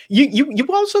 You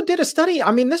also did a study.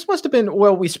 I mean, this must have been,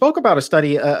 we spoke about a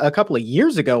study a couple of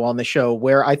years ago on the show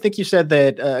where I think you said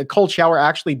that a cold shower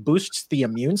actually boosts the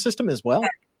immune system as well.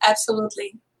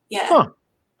 Absolutely. Yeah.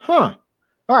 Huh.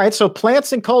 All right. So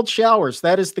plants and cold showers,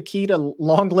 that is the key to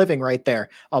long living right there.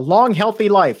 A long, healthy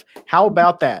life. How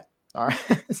about that? All right.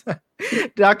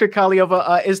 Dr.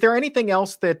 Kaliova, is there anything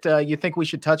else that you think we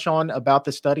should touch on about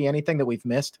the study? Anything that we've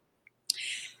missed?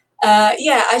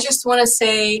 Yeah, I just want to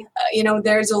say,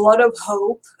 there's a lot of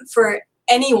hope for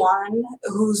anyone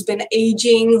who's been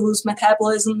aging, whose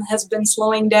metabolism has been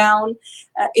slowing down.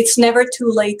 It's never too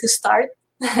late to start.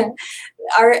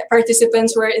 Our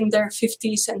participants were in their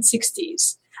 50s and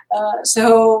 60s.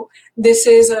 So this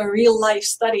is a real life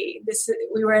study.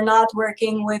 We were not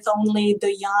working with only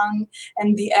the young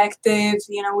and the active.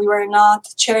 We were not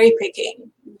cherry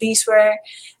picking. These were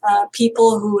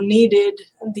people who needed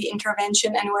the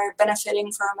intervention and were benefiting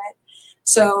from it.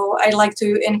 So I'd like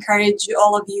to encourage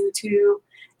all of you to,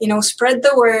 spread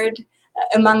the word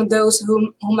among those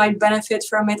who might benefit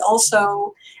from it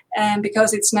also,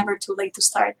 because it's never too late to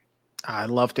start. I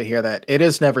love to hear that. It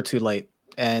is never too late.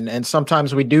 And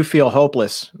sometimes we do feel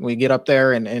hopeless. We get up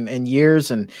there in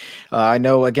years. And I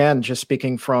know, again, just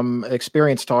speaking from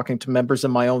experience, talking to members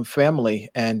of my own family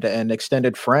and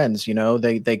extended friends,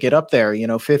 they get up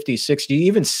there, 50, 60,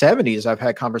 even 70s. I've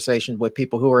had conversations with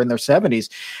people who are in their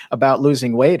 70s about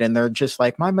losing weight. And they're just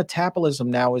like, my metabolism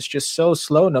now is just so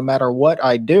slow no matter what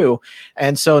I do.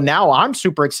 And so now I'm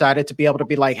super excited to be able to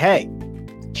be like, hey,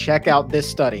 check out this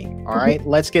study. All right,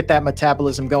 let's get that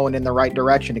metabolism going in the right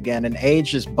direction again. And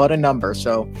age is but a number.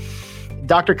 So,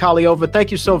 Dr. Kaliova,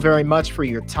 thank you so very much for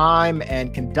your time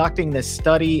and conducting this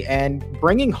study and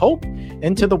bringing hope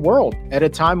into the world at a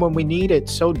time when we need it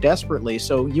so desperately.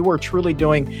 So you are truly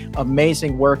doing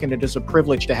amazing work, and it is a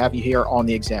privilege to have you here on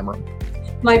the Exam Room.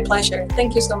 My pleasure.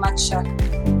 Thank you so much, Chuck.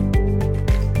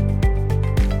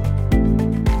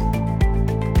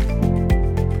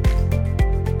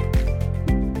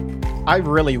 I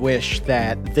really wish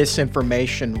that this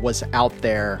information was out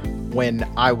there when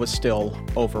I was still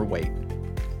overweight.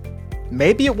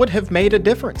 Maybe it would have made a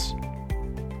difference.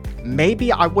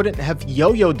 Maybe I wouldn't have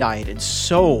yo-yo dieted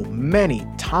so many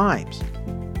times.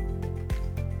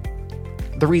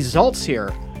 The results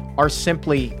here are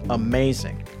simply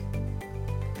amazing.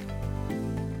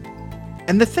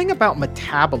 And the thing about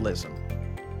metabolism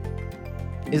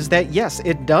is that, yes,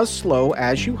 it does slow,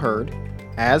 as you heard,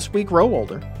 as we grow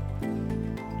older.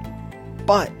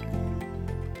 But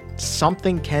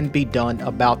something can be done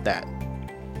about that.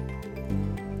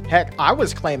 Heck, I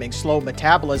was claiming slow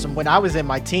metabolism when I was in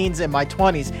my teens and my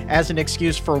 20s as an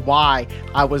excuse for why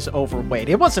I was overweight.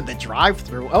 It wasn't the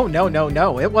drive-through. Oh,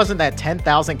 no. It wasn't that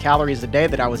 10,000 calories a day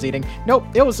that I was eating. Nope,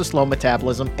 it was the slow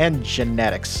metabolism and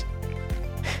genetics.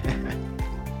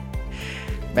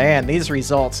 Man, these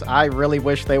results, I really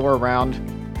wish they were around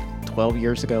 12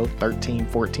 years ago, 13,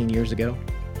 14 years ago.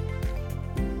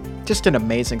 Just an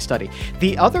amazing study.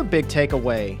 The other big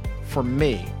takeaway for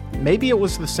me, maybe it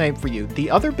was the same for you, the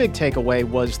other big takeaway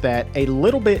was that a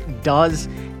little bit does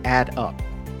add up.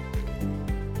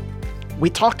 We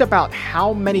talked about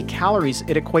how many calories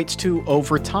it equates to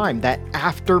over time, that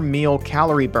after meal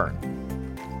calorie burn.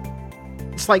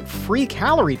 It's like free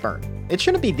calorie burn. It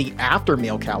shouldn't be the after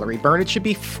meal calorie burn. It should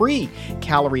be free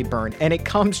calorie burn. And it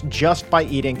comes just by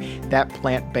eating that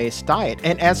plant-based diet.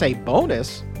 And as a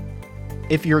bonus,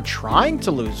 if you're trying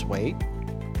to lose weight,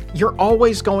 you're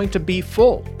always going to be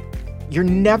full. You're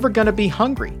never going to be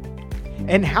hungry.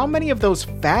 And how many of those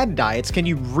fad diets can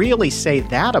you really say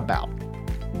that about?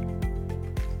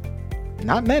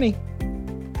 Not many.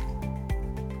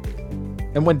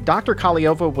 And when Dr.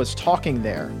 Kaliova was talking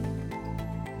there,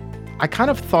 I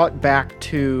kind of thought back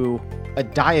to a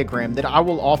diagram that I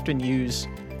will often use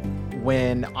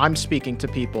when I'm speaking to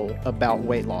people about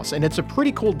weight loss. And it's a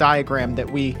pretty cool diagram that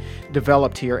we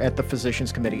developed here at the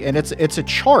Physicians Committee. And it's a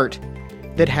chart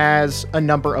that has a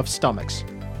number of stomachs.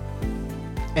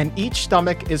 And each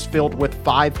stomach is filled with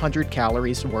 500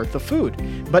 calories worth of food,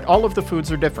 but all of the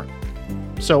foods are different.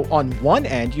 So on one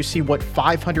end, you see what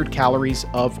 500 calories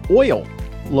of oil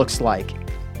looks like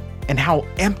and how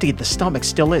empty the stomach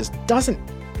still is. Doesn't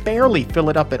barely fill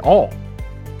it up at all.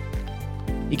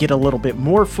 You get a little bit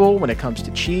more full when it comes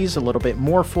to cheese, a little bit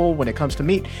more full when it comes to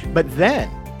meat. But then,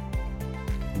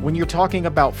 when you're talking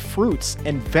about fruits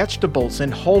and vegetables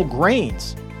and whole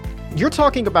grains, you're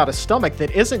talking about a stomach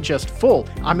that isn't just full.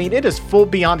 I mean, it is full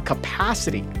beyond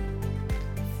capacity.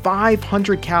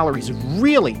 500 calories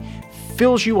really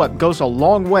fills you up, goes a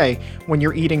long way when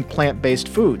you're eating plant-based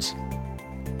foods.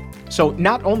 So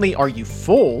not only are you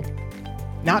full,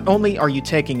 not only are you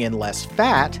taking in less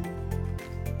fat,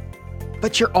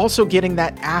 but you're also getting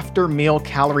that after meal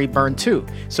calorie burn too.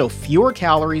 So fewer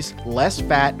calories, less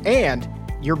fat, and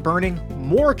you're burning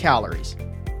more calories.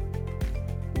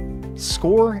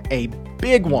 Score a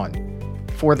big one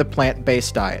for the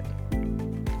plant-based diet.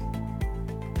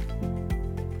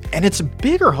 And it's a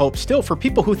bigger hope still for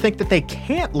people who think that they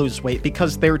can't lose weight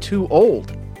because they're too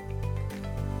old.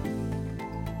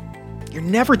 You're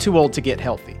never too old to get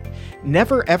healthy.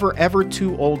 Never, ever, ever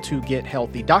too old to get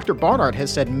healthy. Dr. Barnard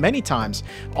has said many times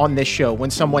on this show when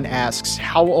someone asks,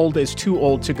 how old is too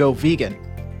old to go vegan?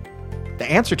 The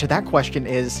answer to that question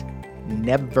is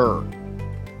never.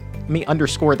 Let me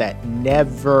underscore that,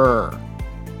 never.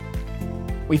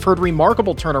 We've heard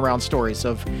remarkable turnaround stories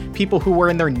of people who were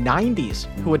in their 90s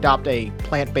who adopt a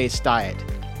plant-based diet,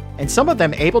 and some of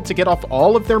them able to get off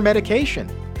all of their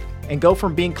medication and go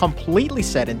from being completely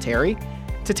sedentary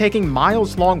to taking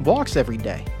miles-long walks every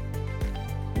day.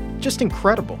 Just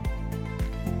incredible.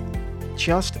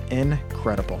 Just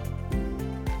incredible.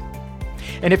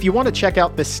 And if you want to check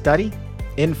out this study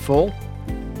in full,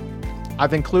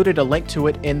 I've included a link to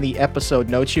it in the episode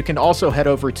notes. You can also head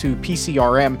over to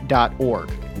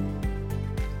pcrm.org.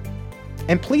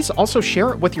 And please also share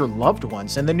it with your loved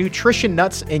ones and the nutrition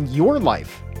nuts in your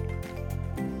life.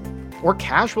 Or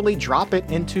casually drop it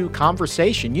into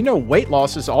conversation. You know, weight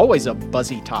loss is always a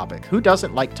buzzy topic. Who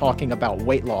doesn't like talking about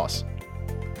weight loss?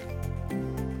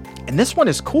 And this one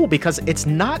is cool because it's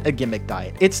not a gimmick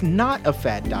diet. It's not a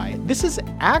fad diet. This is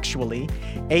actually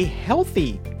a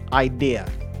healthy idea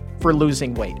for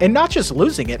losing weight. And not just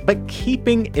losing it, but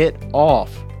keeping it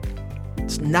off.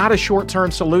 It's not a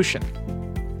short-term solution.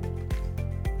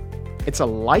 It's a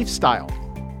lifestyle.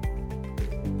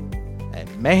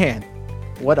 And man,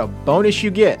 what a bonus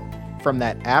you get from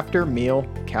that after-meal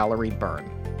calorie burn.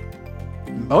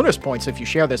 Bonus points if you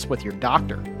share this with your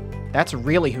doctor. That's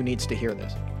really who needs to hear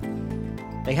this.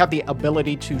 They have the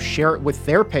ability to share it with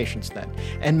their patients then,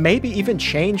 and maybe even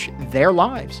change their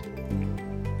lives.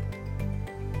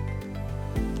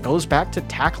 Goes back to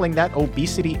tackling that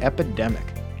obesity epidemic.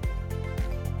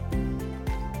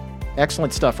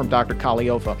 Excellent stuff from Dr.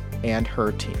 Kaliova and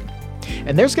her team.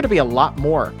 And there's going to be a lot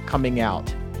more coming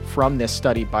out from this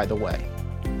study, by the way.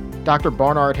 Dr.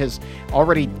 Barnard has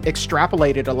already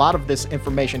extrapolated a lot of this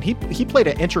information. He played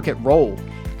an intricate role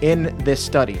in this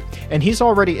study, and he's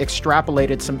already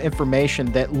extrapolated some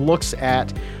information that looks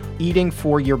at eating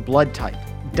for your blood type.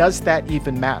 Does that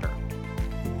even matter?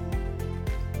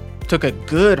 Took a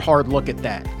good hard look at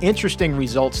that. Interesting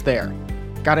results there.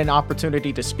 Got an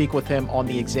opportunity to speak with him on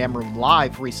the Exam Room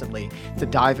Live recently to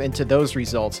dive into those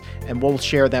results, and we'll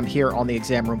share them here on the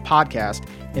Exam Room podcast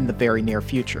in the very near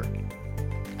future.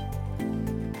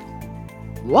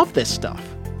 Love this stuff.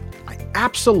 I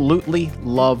absolutely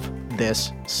love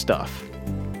this stuff.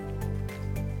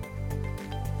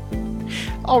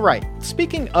 All right,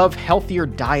 speaking of healthier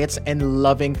diets and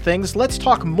loving things, let's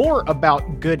talk more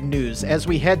about good news as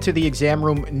we head to the Exam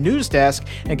Room news desk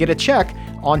and get a check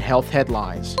on health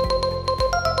headlines.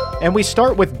 And we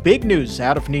start with big news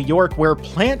out of New York, where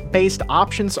plant-based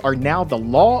options are now the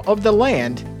law of the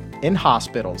land in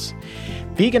hospitals.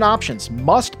 Vegan options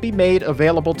must be made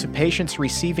available to patients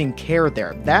receiving care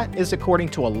there. That is according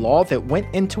to a law that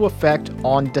went into effect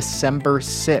on December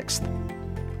 6th.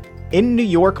 In New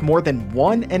York, more than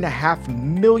 1.5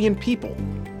 million people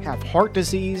have heart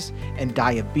disease and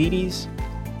diabetes,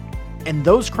 and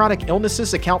those chronic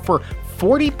illnesses account for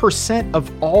 40%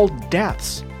 of all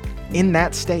deaths in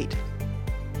that state.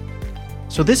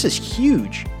 So this is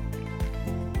huge.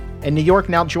 And New York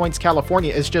now joins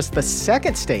California as just the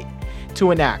second state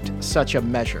to enact such a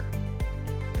measure.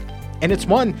 And it's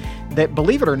one that,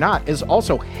 believe it or not, is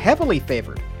also heavily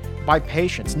favored by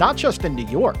patients, not just in New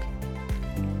York,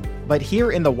 but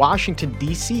here in the Washington,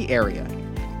 D.C. area.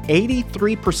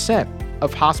 83%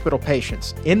 of hospital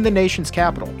patients in the nation's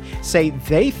capital say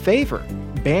they favor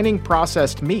banning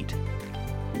processed meat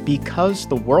because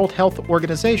the World Health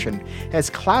Organization has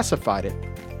classified it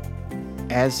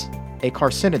as a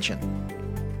carcinogen.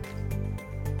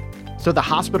 So the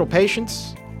hospital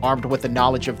patients, armed with the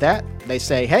knowledge of that, they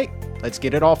say, hey, let's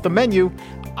get it off the menu.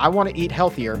 I want to eat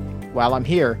healthier while I'm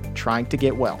here trying to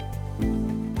get well.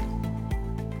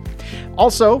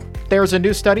 Also, there's a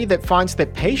new study that finds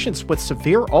that patients with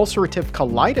severe ulcerative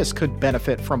colitis could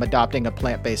benefit from adopting a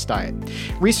plant-based diet.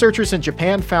 Researchers in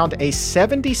Japan found a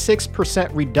 76%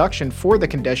 reduction for the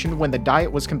condition when the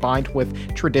diet was combined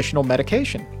with traditional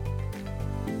medication.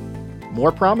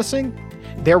 More promising,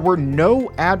 there were no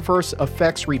adverse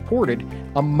effects reported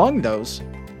among those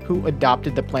who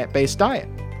adopted the plant-based diet.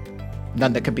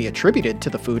 None that could be attributed to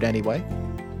the food anyway.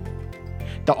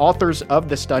 The authors of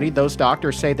the study, those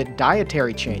doctors, say that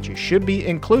dietary changes should be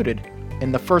included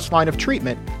in the first line of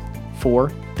treatment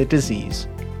for the disease.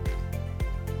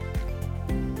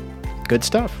 Good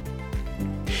stuff.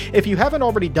 If you haven't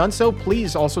already done so,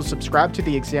 please also subscribe to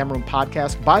the Exam Room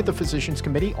podcast by the Physicians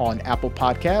Committee on Apple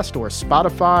Podcast or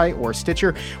Spotify or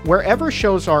Stitcher, wherever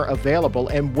shows are available.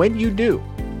 And when you do,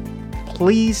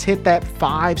 please hit that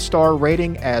 5-star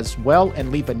rating as well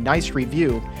and leave a nice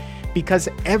review, because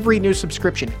every new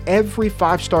subscription, every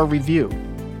 5-star review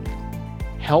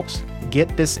helps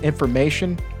get this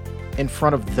information in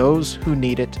front of those who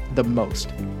need it the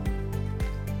most.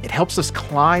 It helps us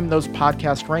climb those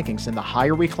podcast rankings, and the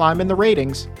higher we climb in the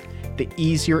ratings, the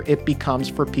easier it becomes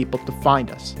for people to find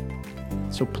us.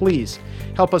 So please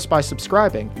help us by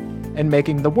subscribing and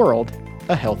making the world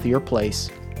a healthier place.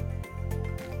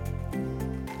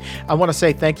 I want to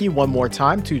say thank you one more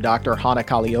time to Dr. Hana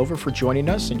Kaliova for joining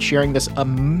us and sharing this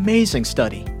amazing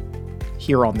study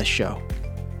here on the show.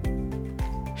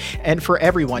 And for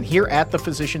everyone here at the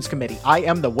Physicians Committee, I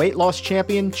am the weight loss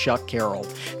champion, Chuck Carroll.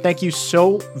 Thank you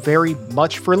so very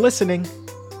much for listening.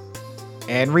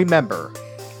 And remember,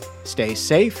 stay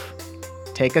safe,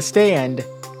 take a stand,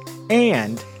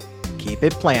 and keep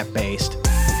it plant-based.